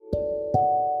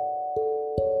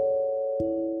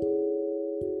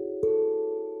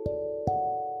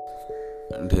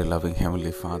Dear loving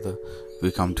Heavenly Father,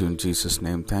 we come to you in Jesus'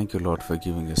 name. Thank you, Lord, for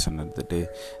giving us another day.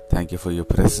 Thank you for your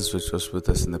presence which was with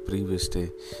us in the previous day.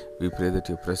 We pray that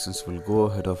your presence will go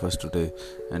ahead of us today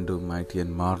and do mighty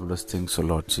and marvelous things, O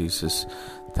Lord Jesus.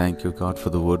 Thank you, God, for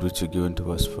the word which you given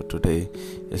to us for today.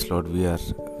 Yes, Lord, we are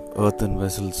earthen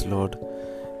vessels, Lord.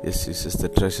 Yes, Jesus, the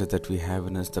treasure that we have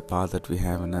in us, the power that we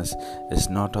have in us is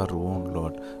not our own,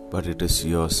 Lord, but it is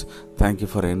yours. Thank you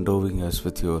for endowing us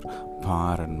with your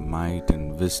power and might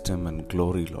and wisdom and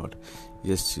glory, Lord.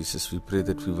 Yes, Jesus, we pray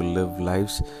that we will live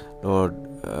lives, Lord,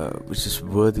 which is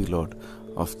worthy, Lord,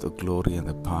 of the glory and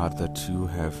the power that you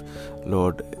have,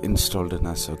 Lord, installed in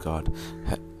us, O God.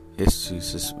 Yes,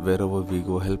 Jesus, wherever we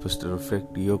go, help us to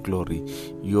reflect your glory,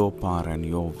 your power and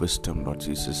your wisdom, Lord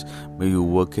Jesus. May you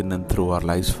work in and through our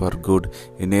lives for good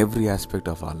in every aspect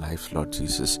of our lives, Lord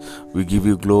Jesus. We give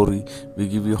you glory, we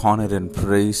give you honor and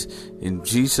praise. In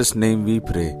Jesus' name we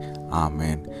pray.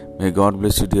 Amen. May God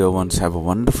bless you, dear ones. Have a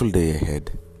wonderful day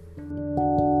ahead.